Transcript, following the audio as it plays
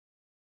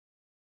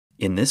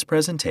In this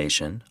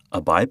presentation,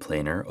 a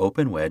biplanar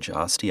open-wedge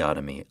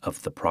osteotomy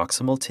of the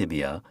proximal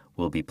tibia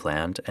will be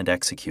planned and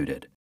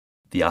executed.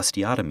 The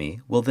osteotomy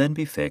will then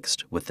be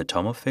fixed with the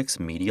TomoFix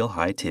Medial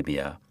High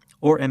Tibia,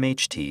 or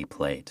MHT,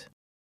 plate.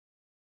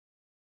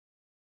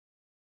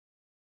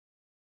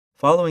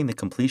 Following the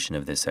completion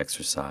of this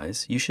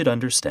exercise, you should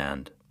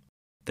understand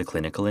the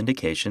clinical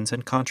indications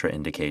and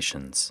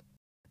contraindications,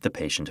 the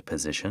patient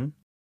position,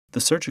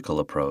 the surgical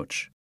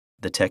approach,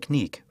 the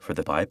technique for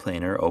the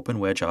biplanar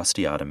open-wedge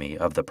osteotomy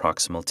of the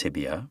proximal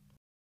tibia,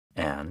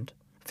 and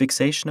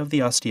fixation of the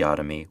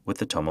osteotomy with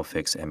the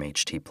TomoFix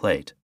MHT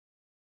plate.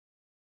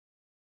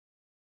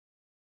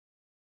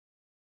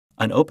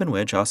 An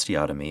open-wedge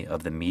osteotomy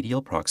of the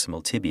medial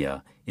proximal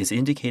tibia is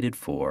indicated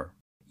for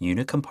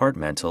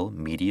unicompartmental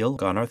medial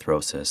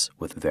gonarthrosis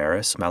with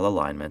varus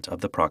malalignment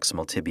of the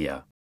proximal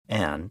tibia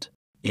and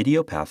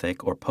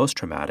idiopathic or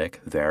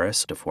post-traumatic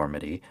varus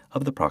deformity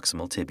of the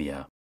proximal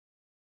tibia.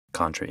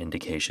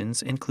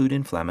 Contraindications include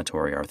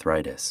inflammatory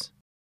arthritis.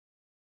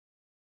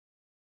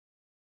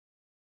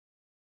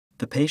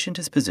 The patient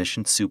is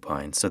positioned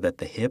supine so that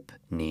the hip,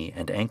 knee,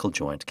 and ankle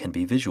joint can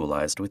be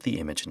visualized with the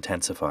image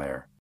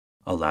intensifier.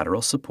 A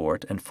lateral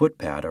support and foot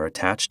pad are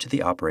attached to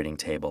the operating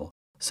table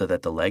so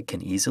that the leg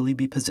can easily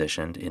be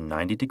positioned in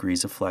 90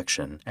 degrees of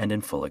flexion and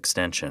in full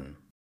extension.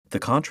 The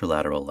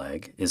contralateral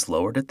leg is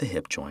lowered at the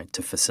hip joint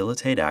to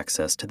facilitate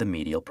access to the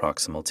medial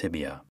proximal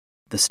tibia.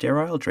 The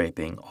sterile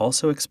draping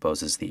also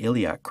exposes the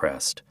iliac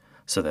crest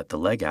so that the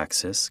leg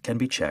axis can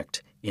be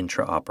checked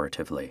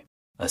intraoperatively.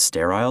 A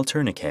sterile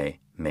tourniquet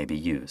may be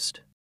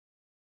used.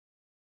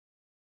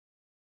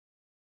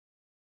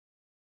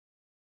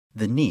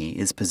 The knee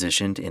is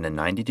positioned in a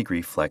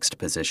 90-degree flexed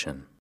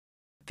position.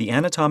 The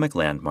anatomic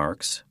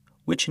landmarks,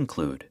 which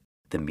include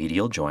the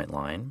medial joint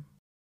line,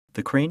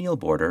 the cranial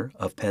border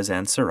of pes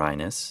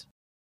anserinus,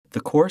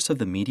 the course of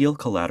the medial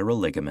collateral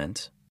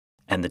ligament,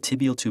 and the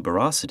tibial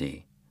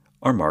tuberosity,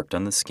 are marked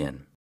on the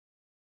skin.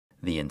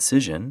 The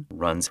incision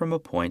runs from a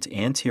point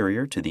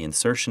anterior to the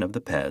insertion of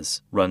the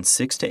pes, runs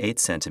 6 to 8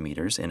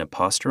 centimeters in a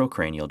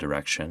posterocranial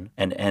direction,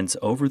 and ends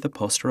over the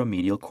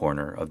posteromedial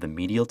corner of the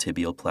medial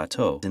tibial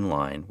plateau in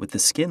line with the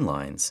skin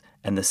lines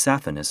and the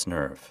saphenous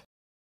nerve.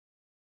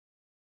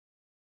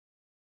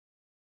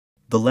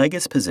 The leg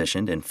is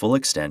positioned in full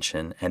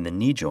extension and the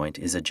knee joint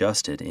is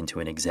adjusted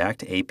into an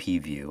exact AP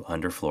view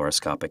under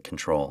fluoroscopic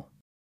control.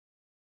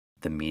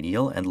 The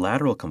medial and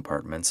lateral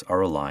compartments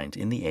are aligned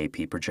in the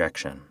AP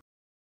projection.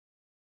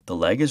 The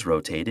leg is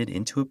rotated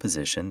into a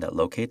position that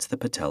locates the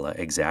patella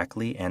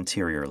exactly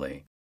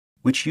anteriorly,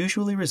 which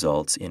usually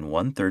results in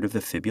 1/3 of the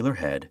fibular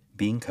head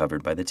being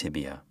covered by the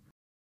tibia.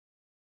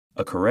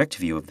 A correct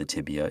view of the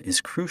tibia is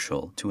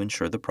crucial to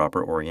ensure the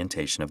proper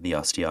orientation of the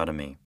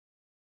osteotomy.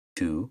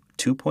 Two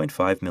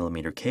 2.5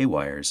 mm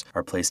K-wires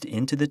are placed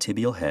into the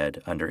tibial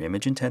head under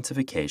image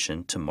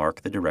intensification to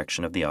mark the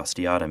direction of the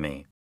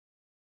osteotomy.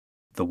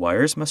 The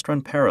wires must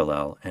run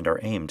parallel and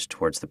are aimed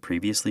towards the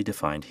previously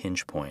defined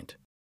hinge point.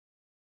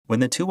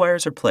 When the two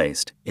wires are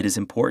placed, it is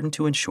important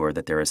to ensure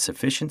that there is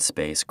sufficient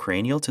space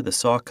cranial to the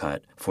saw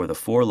cut for the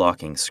 4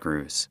 locking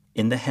screws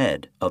in the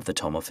head of the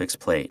TomoFix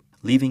plate,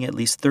 leaving at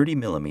least 30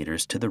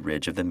 mm to the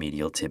ridge of the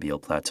medial tibial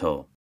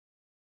plateau.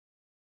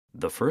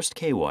 The first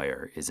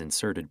K-wire is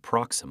inserted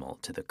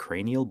proximal to the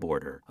cranial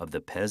border of the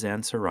pes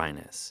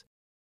anserinus.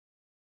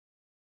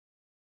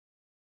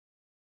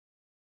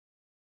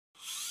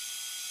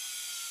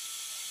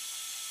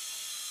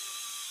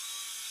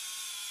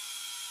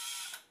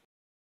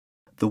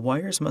 The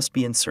wires must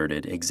be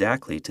inserted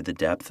exactly to the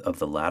depth of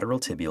the lateral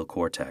tibial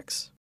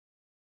cortex.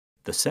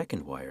 The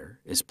second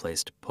wire is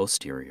placed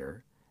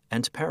posterior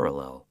and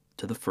parallel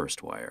to the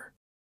first wire.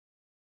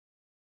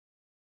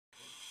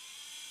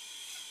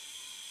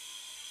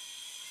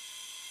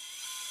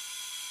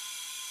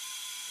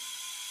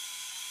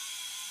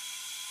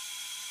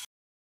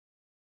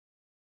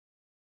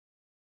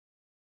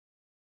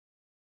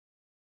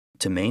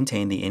 To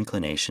maintain the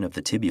inclination of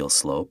the tibial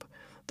slope,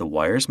 the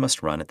wires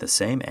must run at the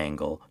same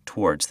angle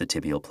towards the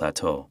tibial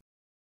plateau.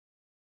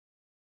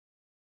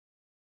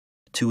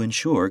 To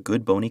ensure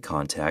good bony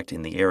contact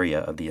in the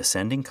area of the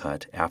ascending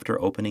cut after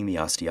opening the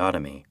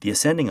osteotomy, the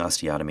ascending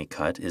osteotomy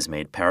cut is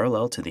made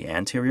parallel to the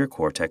anterior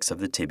cortex of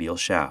the tibial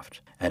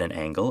shaft at an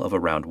angle of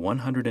around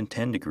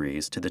 110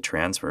 degrees to the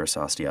transverse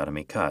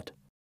osteotomy cut.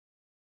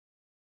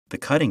 The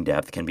cutting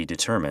depth can be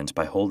determined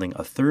by holding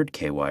a third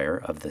K-wire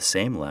of the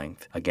same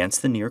length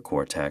against the near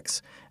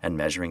cortex and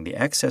measuring the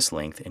excess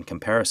length in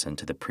comparison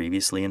to the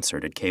previously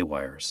inserted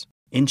K-wires.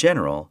 In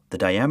general, the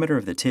diameter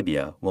of the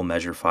tibia will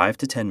measure 5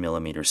 to 10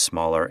 mm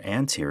smaller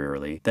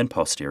anteriorly than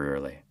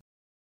posteriorly.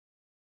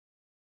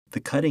 The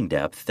cutting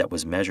depth that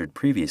was measured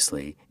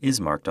previously is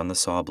marked on the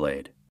saw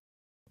blade.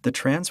 The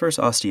transverse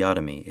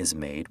osteotomy is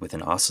made with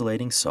an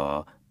oscillating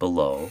saw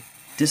below,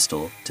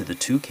 distal to the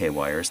 2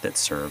 K-wires that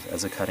serve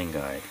as a cutting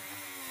guide.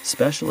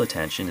 Special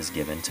attention is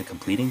given to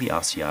completing the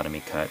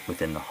osteotomy cut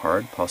within the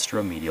hard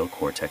posteromedial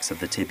cortex of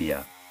the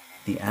tibia.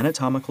 The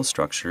anatomical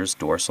structures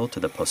dorsal to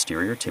the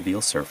posterior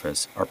tibial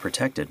surface are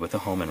protected with a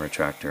Hohmann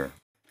retractor.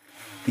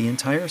 The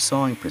entire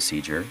sawing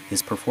procedure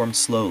is performed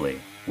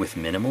slowly, with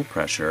minimal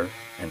pressure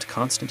and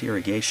constant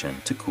irrigation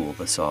to cool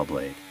the saw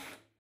blade.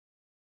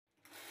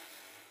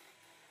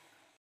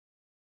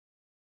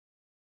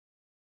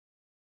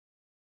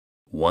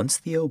 Once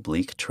the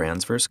oblique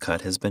transverse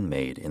cut has been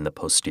made in the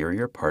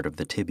posterior part of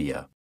the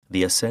tibia,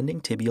 the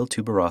ascending tibial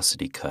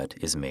tuberosity cut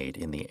is made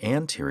in the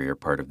anterior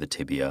part of the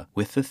tibia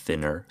with the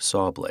thinner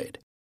saw blade.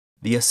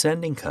 The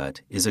ascending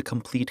cut is a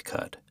complete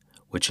cut,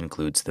 which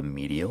includes the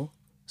medial,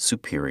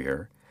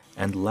 superior,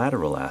 and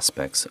lateral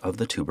aspects of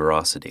the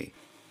tuberosity.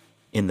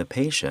 In the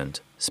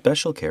patient,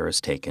 special care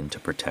is taken to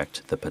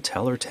protect the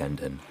patellar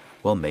tendon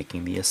while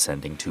making the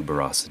ascending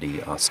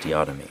tuberosity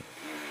osteotomy.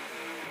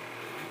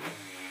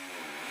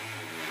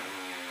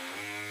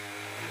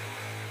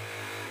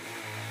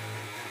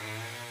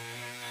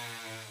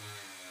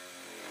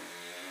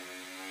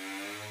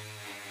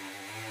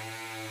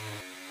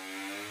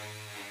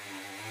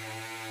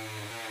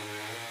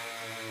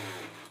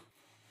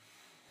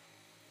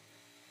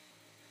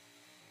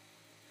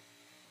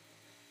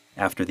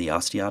 After the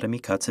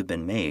osteotomy cuts have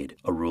been made,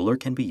 a ruler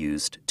can be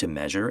used to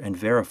measure and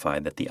verify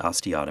that the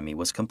osteotomy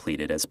was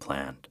completed as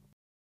planned.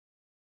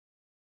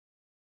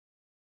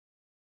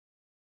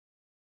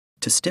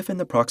 To stiffen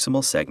the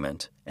proximal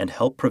segment and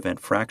help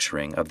prevent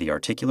fracturing of the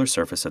articular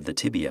surface of the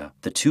tibia,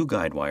 the two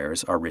guide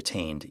wires are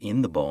retained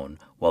in the bone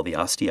while the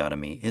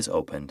osteotomy is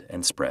opened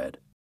and spread.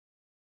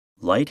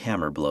 Light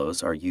hammer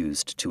blows are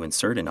used to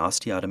insert an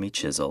osteotomy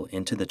chisel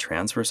into the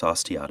transverse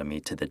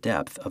osteotomy to the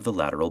depth of the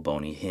lateral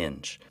bony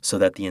hinge, so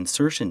that the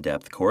insertion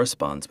depth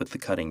corresponds with the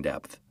cutting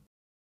depth.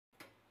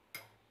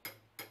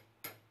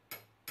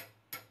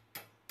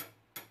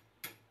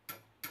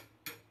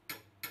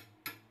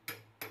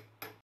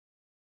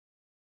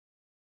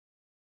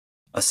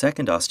 A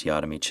second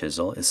osteotomy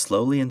chisel is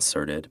slowly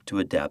inserted to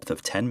a depth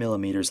of 10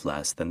 millimeters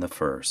less than the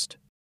first.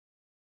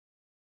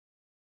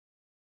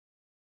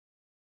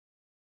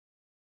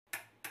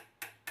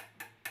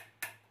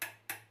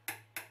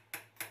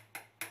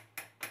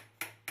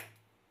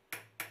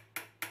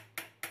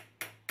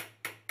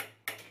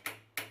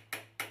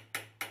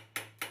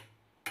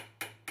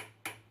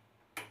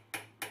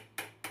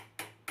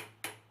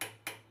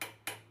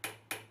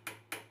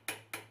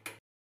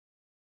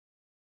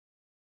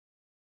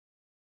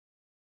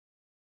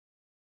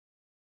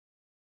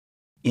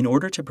 In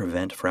order to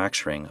prevent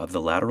fracturing of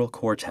the lateral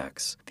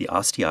cortex, the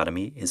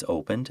osteotomy is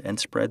opened and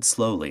spread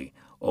slowly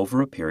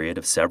over a period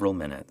of several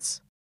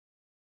minutes.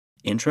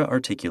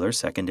 Intra-articular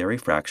secondary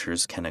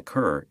fractures can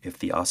occur if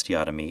the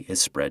osteotomy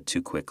is spread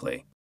too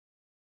quickly.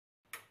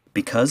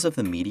 Because of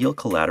the medial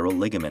collateral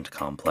ligament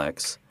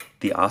complex,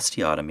 the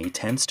osteotomy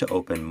tends to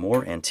open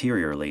more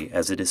anteriorly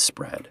as it is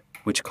spread,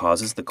 which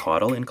causes the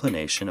caudal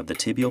inclination of the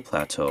tibial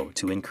plateau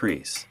to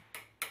increase.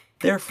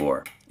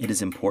 Therefore, it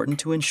is important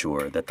to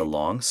ensure that the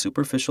long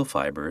superficial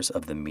fibers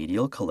of the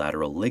medial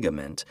collateral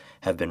ligament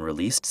have been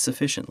released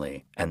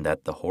sufficiently and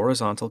that the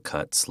horizontal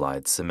cut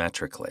slides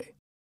symmetrically.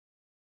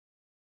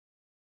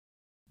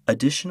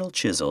 Additional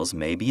chisels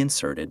may be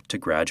inserted to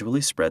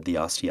gradually spread the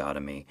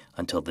osteotomy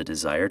until the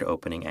desired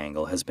opening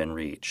angle has been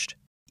reached.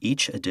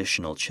 Each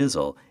additional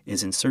chisel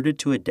is inserted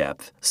to a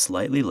depth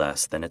slightly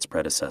less than its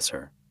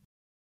predecessor.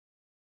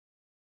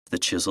 The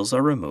chisels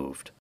are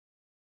removed.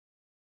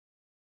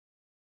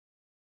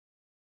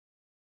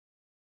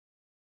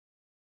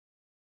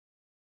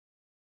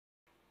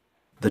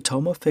 The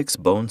TomoFix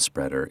bone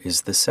spreader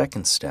is the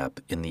second step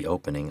in the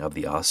opening of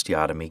the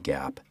osteotomy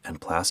gap and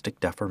plastic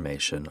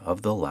deformation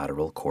of the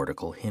lateral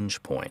cortical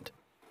hinge point.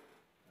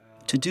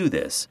 To do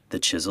this, the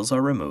chisels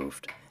are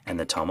removed and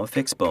the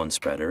TomoFix bone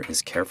spreader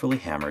is carefully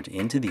hammered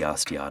into the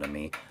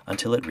osteotomy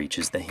until it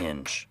reaches the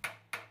hinge.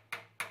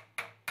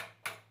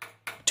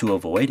 To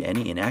avoid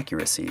any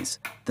inaccuracies,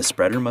 the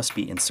spreader must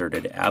be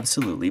inserted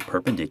absolutely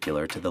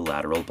perpendicular to the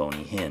lateral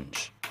bony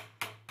hinge.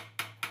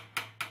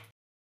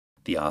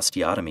 The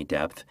osteotomy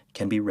depth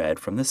can be read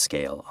from the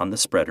scale on the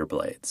spreader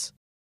blades.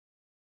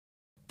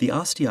 The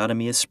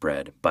osteotomy is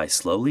spread by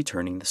slowly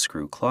turning the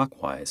screw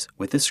clockwise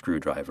with a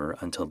screwdriver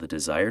until the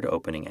desired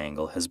opening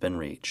angle has been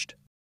reached.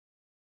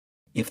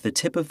 If the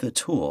tip of the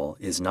tool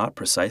is not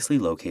precisely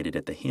located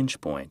at the hinge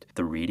point,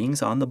 the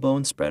readings on the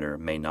bone spreader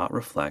may not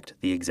reflect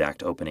the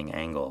exact opening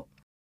angle.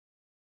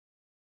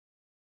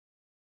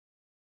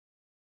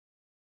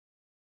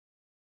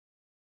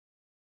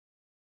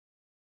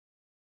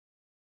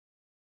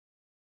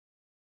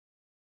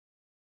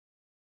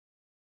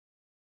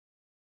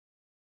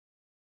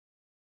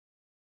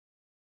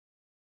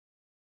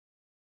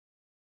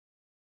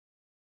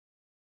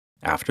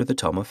 After the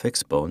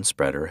TomoFix bone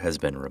spreader has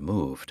been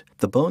removed,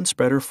 the bone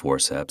spreader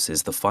forceps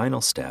is the final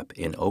step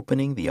in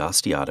opening the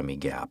osteotomy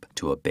gap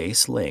to a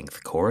base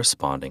length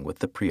corresponding with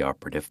the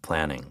preoperative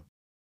planning.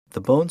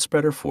 The bone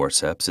spreader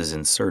forceps is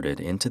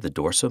inserted into the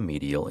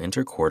dorsomedial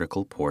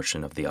intercortical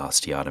portion of the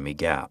osteotomy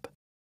gap.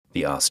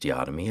 The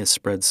osteotomy is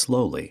spread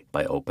slowly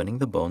by opening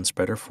the bone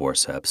spreader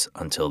forceps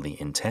until the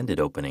intended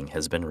opening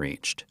has been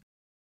reached.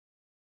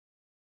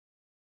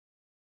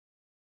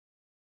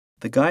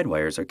 The guide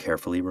wires are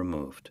carefully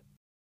removed.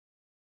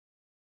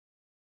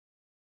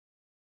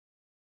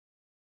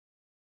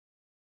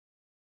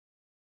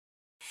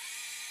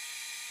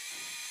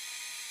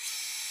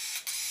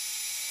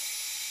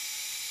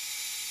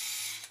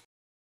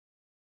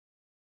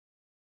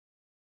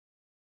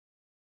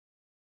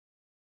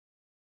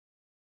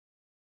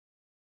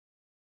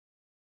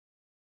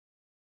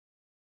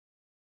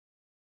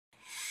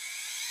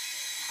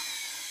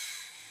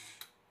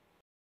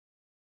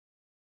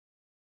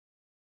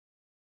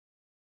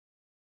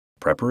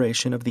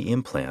 Preparation of the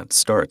implant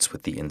starts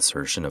with the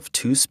insertion of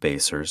two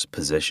spacers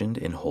positioned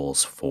in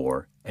holes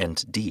 4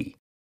 and D.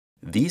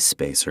 These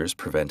spacers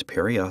prevent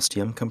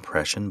periosteum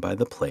compression by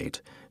the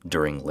plate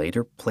during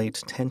later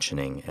plate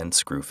tensioning and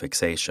screw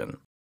fixation.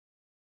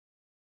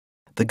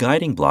 The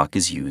guiding block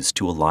is used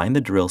to align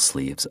the drill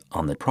sleeves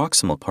on the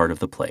proximal part of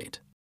the plate.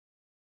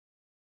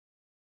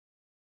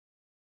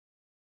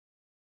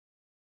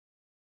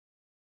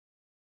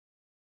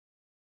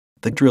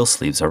 The drill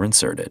sleeves are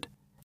inserted.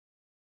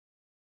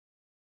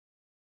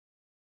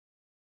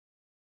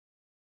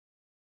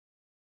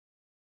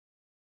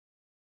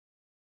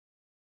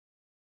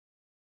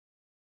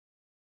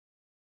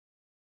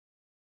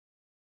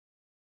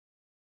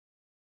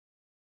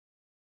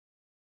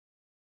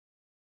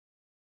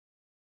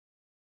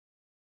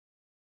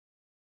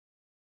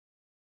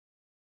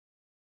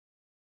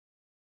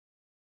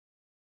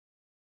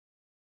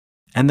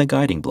 And the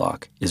guiding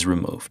block is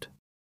removed.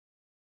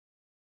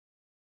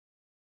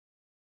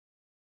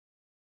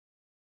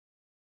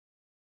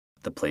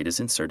 The plate is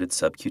inserted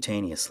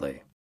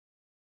subcutaneously.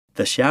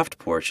 The shaft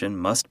portion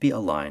must be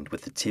aligned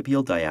with the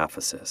tibial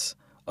diaphysis,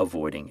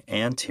 avoiding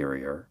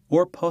anterior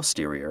or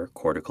posterior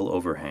cortical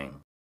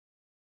overhang.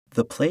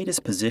 The plate is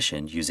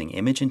positioned using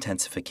image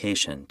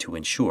intensification to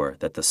ensure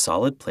that the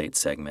solid plate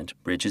segment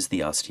bridges the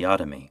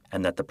osteotomy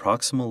and that the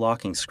proximal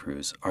locking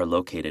screws are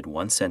located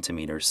 1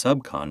 cm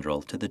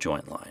subchondral to the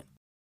joint line.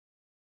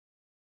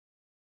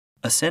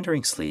 A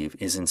centering sleeve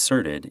is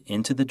inserted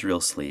into the drill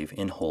sleeve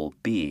in hole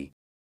B,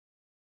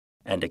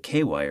 and a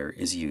K-wire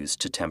is used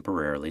to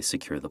temporarily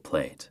secure the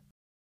plate.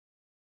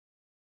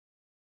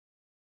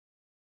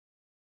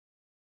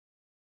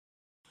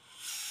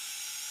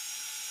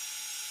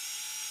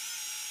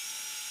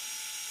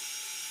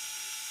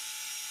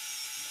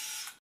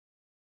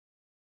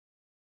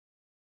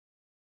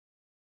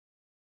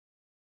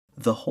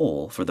 The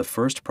hole for the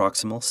first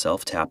proximal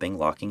self-tapping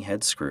locking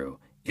head screw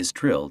is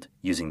drilled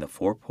using the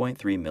 4.3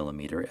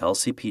 mm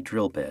LCP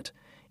drill bit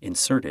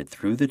inserted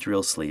through the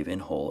drill sleeve in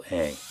hole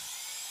A.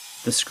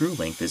 The screw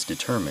length is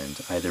determined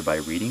either by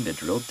reading the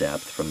drill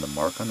depth from the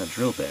mark on the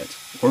drill bit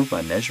or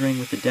by measuring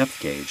with the depth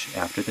gauge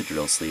after the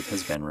drill sleeve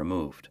has been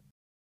removed.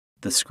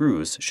 The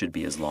screws should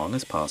be as long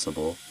as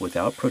possible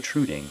without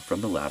protruding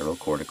from the lateral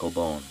cortical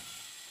bone.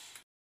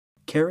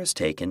 Care is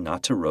taken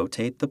not to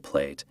rotate the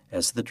plate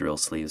as the drill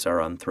sleeves are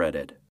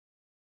unthreaded.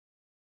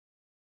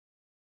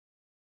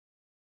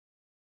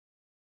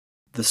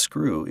 The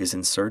screw is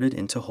inserted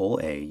into hole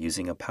A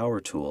using a power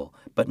tool,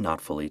 but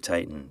not fully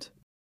tightened.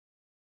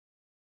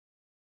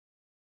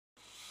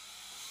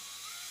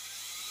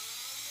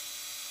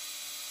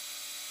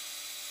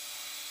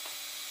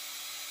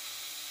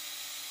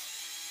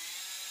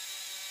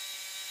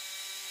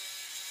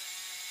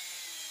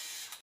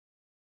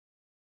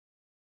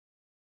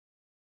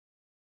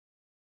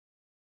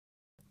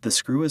 The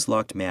screw is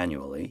locked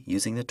manually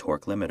using the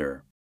torque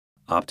limiter.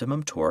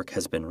 Optimum torque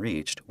has been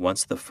reached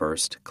once the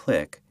first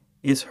click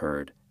is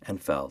heard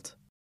and felt.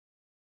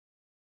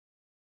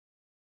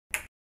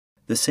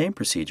 The same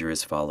procedure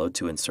is followed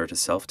to insert a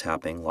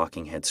self-tapping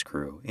locking head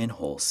screw in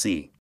hole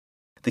C.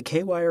 The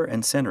K-wire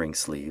and centering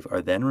sleeve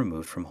are then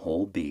removed from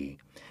hole B,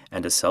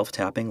 and a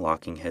self-tapping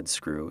locking head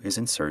screw is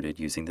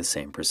inserted using the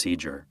same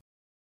procedure.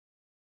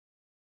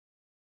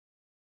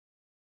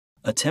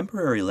 A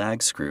temporary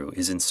lag screw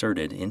is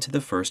inserted into the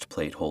first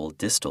plate hole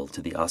distal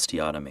to the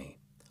osteotomy,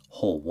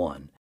 hole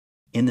 1,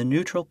 in the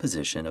neutral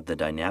position of the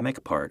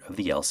dynamic part of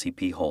the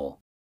LCP hole.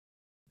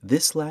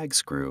 This lag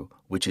screw,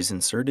 which is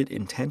inserted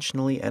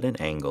intentionally at an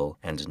angle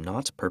and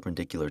not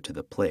perpendicular to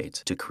the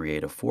plate to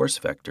create a force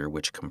vector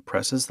which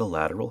compresses the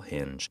lateral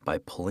hinge by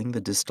pulling the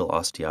distal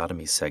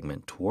osteotomy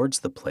segment towards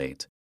the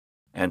plate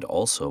and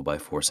also by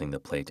forcing the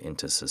plate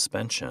into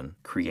suspension,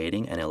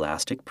 creating an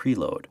elastic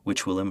preload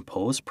which will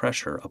impose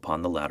pressure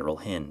upon the lateral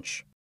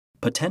hinge.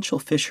 Potential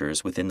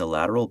fissures within the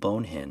lateral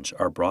bone hinge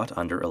are brought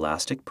under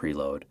elastic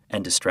preload,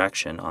 and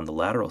distraction on the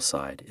lateral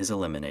side is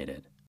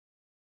eliminated.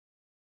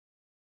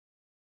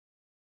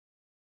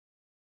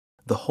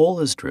 The hole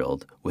is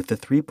drilled with the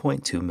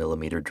 3.2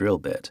 mm drill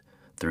bit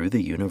through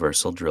the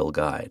universal drill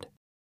guide.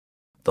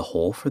 The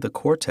hole for the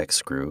cortex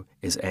screw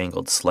is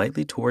angled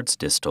slightly towards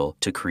distal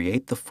to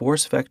create the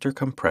force vector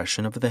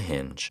compression of the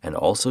hinge and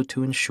also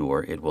to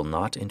ensure it will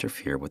not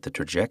interfere with the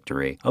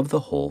trajectory of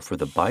the hole for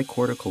the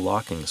bicortical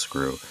locking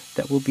screw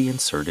that will be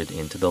inserted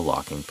into the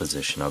locking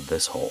position of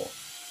this hole.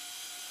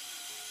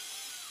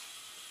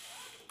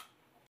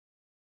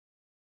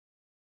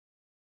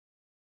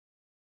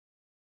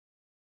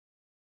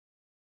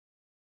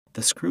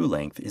 The screw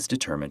length is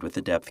determined with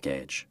the depth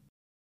gauge.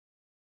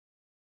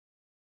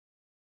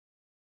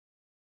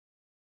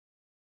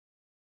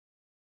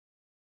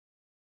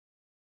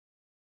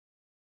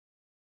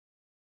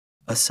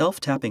 A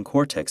self-tapping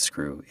cortex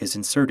screw is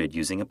inserted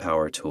using a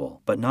power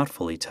tool, but not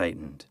fully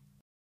tightened.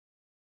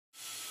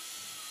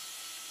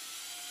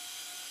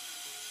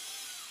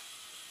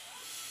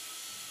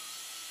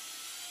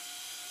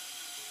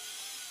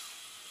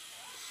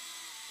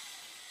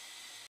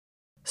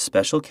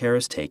 Special care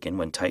is taken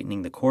when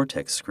tightening the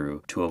cortex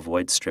screw to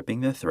avoid stripping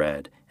the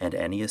thread and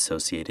any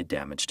associated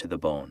damage to the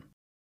bone.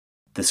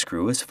 The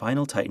screw is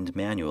final tightened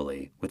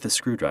manually with a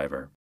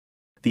screwdriver.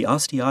 The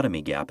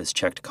osteotomy gap is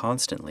checked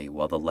constantly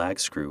while the lag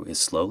screw is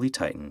slowly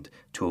tightened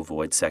to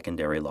avoid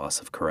secondary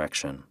loss of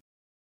correction.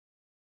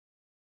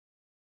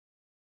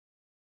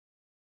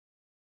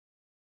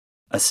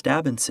 A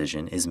stab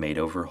incision is made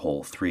over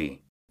hole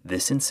 3.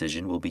 This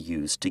incision will be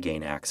used to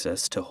gain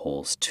access to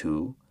holes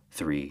 2,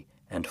 3,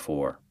 and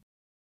 4.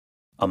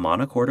 A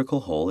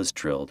monocortical hole is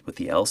drilled with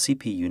the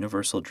LCP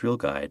Universal Drill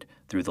Guide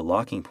through the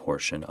locking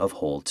portion of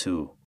hole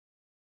 2.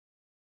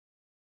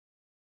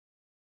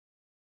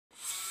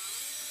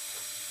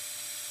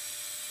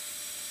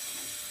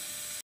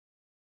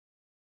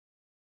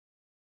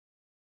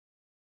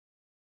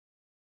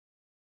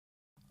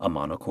 A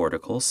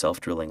monocortical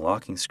self-drilling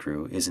locking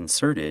screw is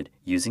inserted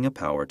using a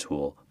power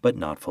tool but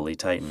not fully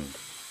tightened.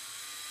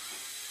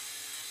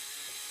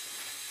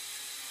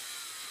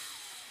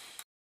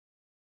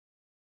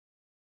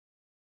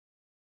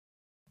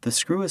 The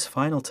screw is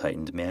final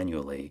tightened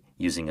manually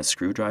using a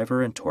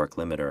screwdriver and torque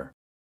limiter.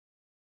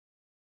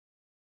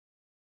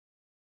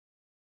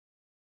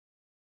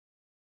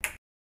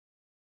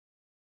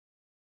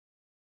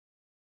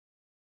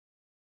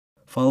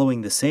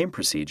 Following the same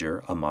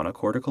procedure, a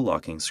monocortical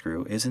locking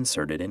screw is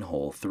inserted in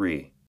hole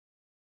 3.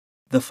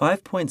 The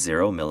 5.0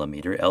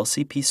 mm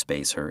LCP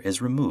spacer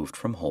is removed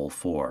from hole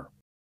 4.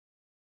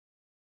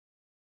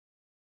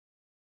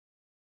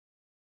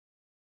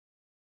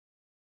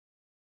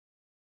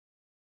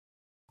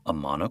 A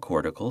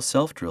monocortical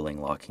self-drilling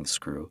locking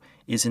screw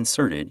is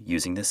inserted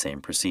using the same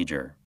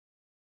procedure.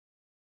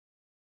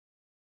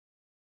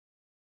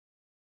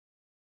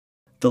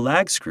 The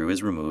lag screw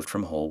is removed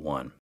from hole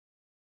 1.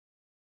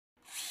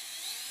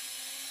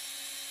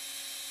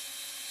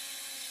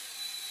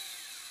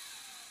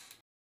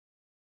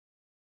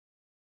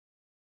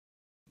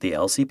 The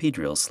LCP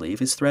drill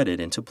sleeve is threaded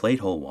into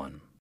plate hole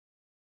 1.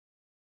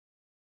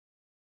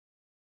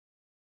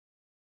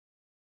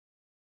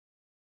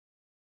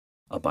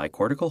 A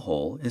bicortical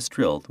hole is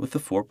drilled with the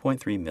 4.3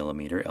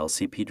 mm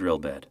LCP drill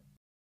bed.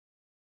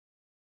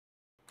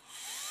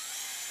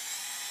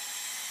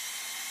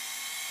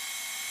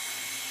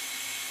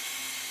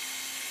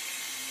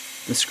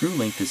 The screw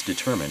length is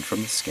determined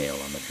from the scale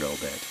on the drill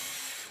bit.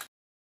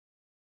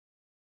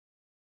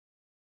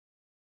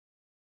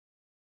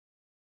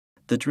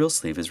 The drill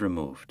sleeve is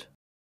removed.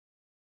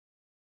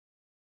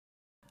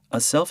 A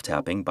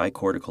self-tapping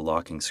bicortical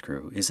locking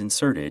screw is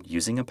inserted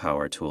using a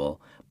power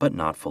tool, but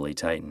not fully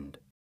tightened.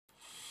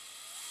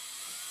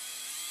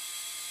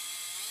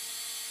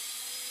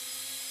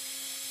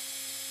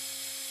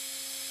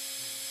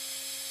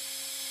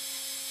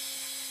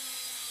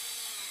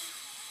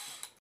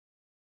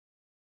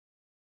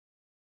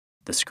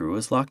 The screw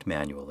is locked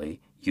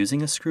manually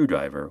using a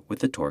screwdriver with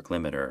the torque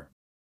limiter.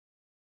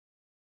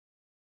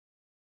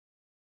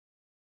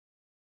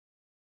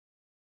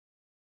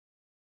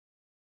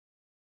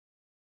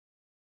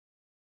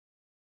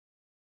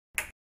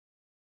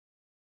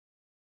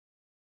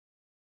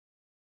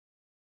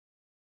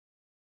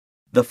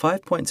 The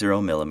 5.0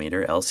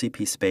 mm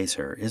LCP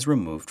spacer is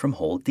removed from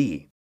hole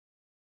D.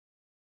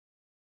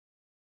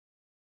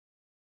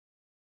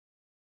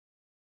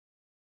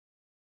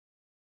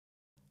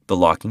 The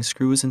locking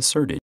screw is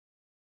inserted.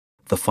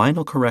 The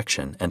final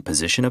correction and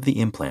position of the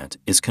implant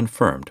is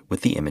confirmed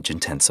with the image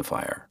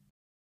intensifier.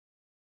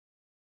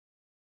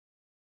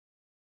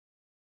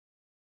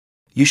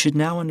 You should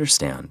now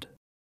understand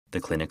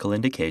the clinical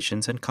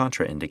indications and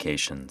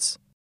contraindications,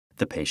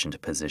 the patient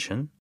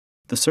position,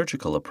 the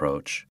surgical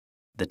approach,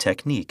 the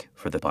technique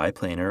for the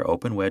biplanar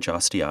open-wedge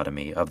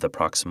osteotomy of the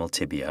proximal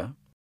tibia,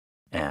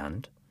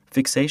 and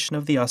fixation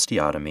of the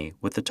osteotomy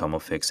with the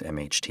TomoFix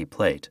MHT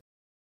plate.